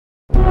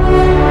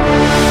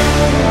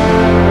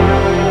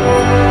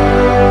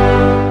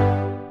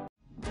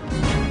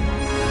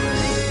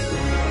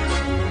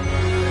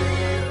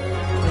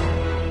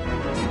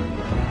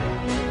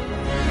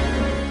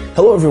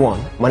Hello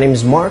everyone, my name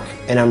is Mark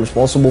and I'm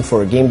responsible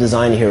for game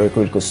design here at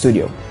Critical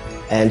Studio.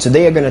 And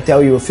today I'm going to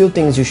tell you a few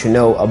things you should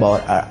know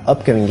about our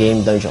upcoming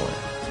game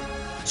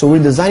Dungeonland. So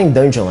we're designing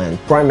Dungeonland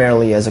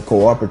primarily as a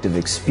cooperative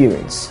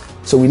experience.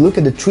 So we look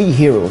at the three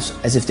heroes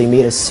as if they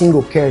made a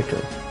single character.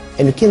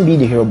 And you can't be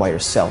the hero by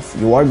yourself.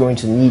 You are going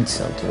to need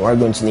something, you are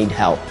going to need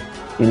help.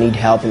 You need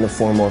help in the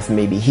form of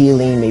maybe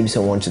healing, maybe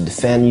someone to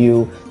defend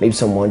you, maybe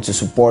someone to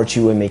support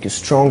you and make you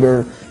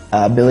stronger.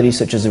 Abilities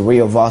such as the Ray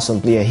of Awesome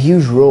play a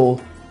huge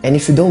role. And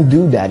if you don't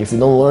do that, if you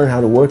don't learn how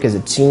to work as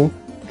a team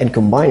and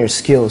combine your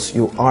skills,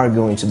 you are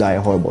going to die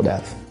a horrible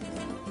death.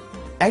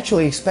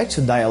 Actually, expect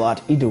to die a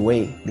lot either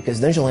way,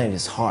 because Dungeonland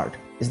is hard.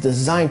 It's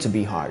designed to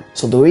be hard.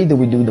 So the way that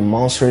we do the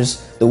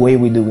monsters, the way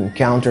we do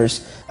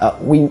encounters,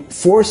 we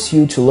force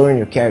you to learn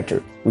your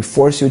character. We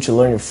force you to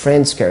learn your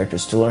friends'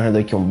 characters, to learn how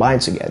they combine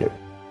together.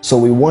 So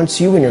we want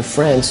you and your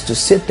friends to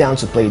sit down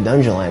to play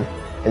Dungeonland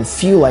and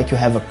feel like you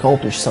have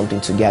accomplished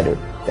something together,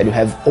 that you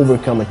have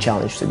overcome a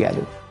challenge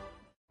together.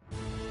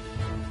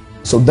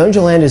 So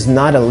Dungeonland is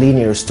not a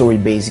linear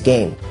story-based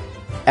game.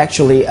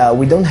 Actually,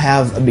 we don't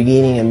have a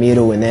beginning, a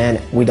middle, and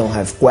end. We don't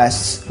have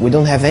quests. We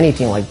don't have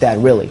anything like that,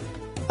 really.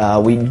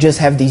 We just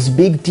have these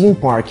big theme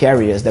park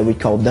areas that we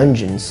call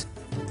dungeons.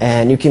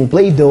 And you can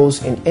play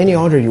those in any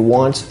order you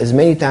want, as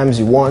many times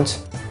you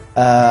want.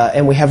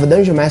 And we have a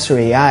Dungeon Master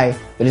AI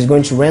that is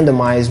going to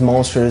randomize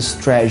monsters,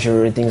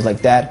 treasure, and things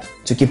like that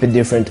to keep it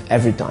different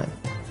every time.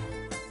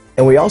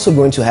 And we're also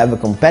going to have a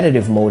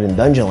competitive mode in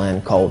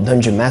Dungeonland called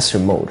Dungeon Master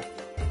mode.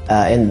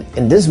 And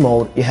in this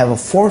mode, you have a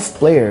fourth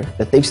player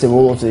that takes the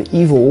role of the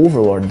evil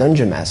overlord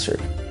Dungeon Master,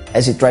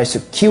 as he tries to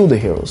kill the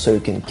hero. So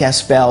you can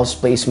cast spells,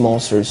 place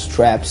monsters,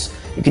 traps.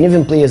 You can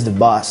even play as the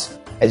boss,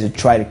 as you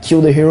try to kill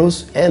the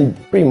heroes and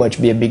pretty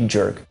much be a big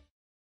jerk.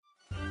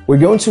 We're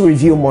going to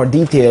reveal more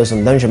details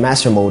on Dungeon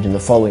Master mode in the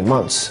following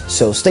months,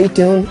 so stay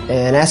tuned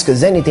and ask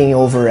us anything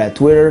over at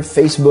Twitter,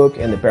 Facebook,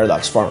 and the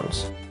Paradox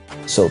forums.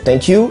 So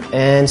thank you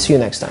and see you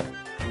next time.